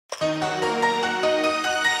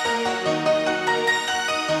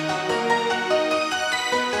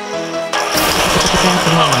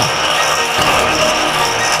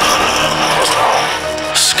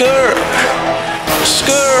Skirt,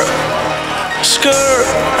 skirt, skirt.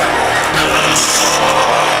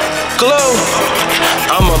 Glow.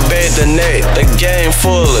 I'ma bathe the net, the game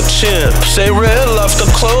full of chimps. They red off the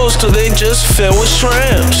clothes till they just fill with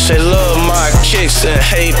shrimps. They love my kicks and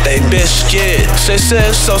hate they biscuits. They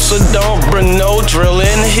said so don't bring no drill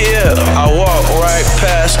in here. I walk right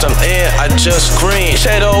past them and I just green.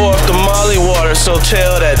 Shadow off the Molly water, so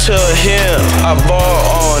tell that to him. I ball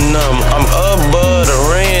on them, I'm above the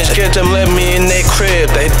range. Get them, let me in their crib,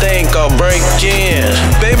 they think I'll break in.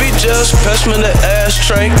 Baby, just pass me the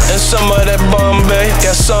ashtray and some of that Bombay.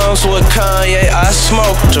 Got songs with Kanye, I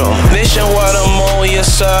smoked them. Nationwide, I'm on your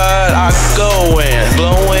side, I go in.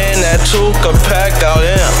 Blowing that Tuka pack out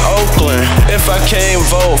in Oakland. If I can't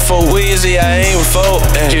vote for Weezy, I ain't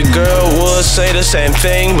voting. Your girl would say the same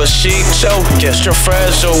thing, but she choking. You're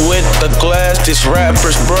fragile with the glass, these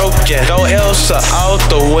rappers broken. No Elsa out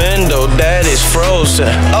the window, that is frozen.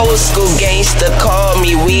 Old school gangster call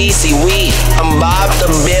me Weezy Wee. I'm Bob the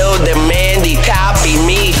Builder, Mandy copy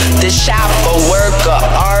me. The shopper worker,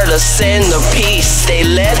 artist in the piece. They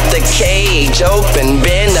let the cage open,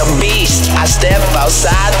 been a beast. I step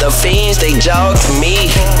outside the fiends, they jog to me.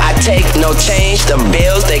 I take no change, the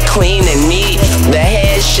bills they clean and neat. The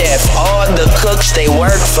head chef, all the cooks they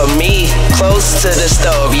work for me. Close to the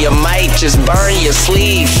stove, you might just burn your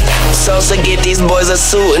sleeve. So get these boys a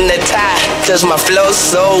suit and a tie, cause my flow's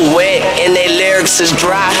so wet and they lyrics is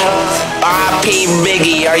dry. R.I.P.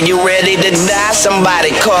 Biggie, are you ready to die?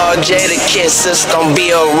 Somebody call Jada Kiss, it's gon' be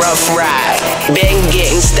a rough ride. Been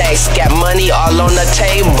getting stacks, got money all on the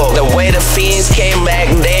table. The way the fiends came back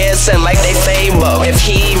dancing like they fable. If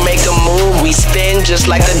he make a move, we spin just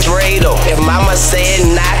like a dreidel. If mama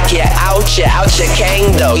said knock you out your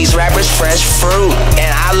kingdom. These rappers fresh fruit,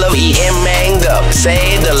 and I love eating mango.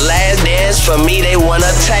 Say the last dance, for me they want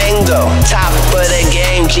a tango. Top of the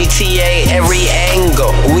game, GTA every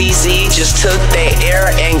angle. Weezy just took their air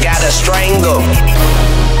and got a strangle.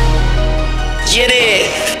 Get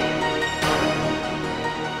it?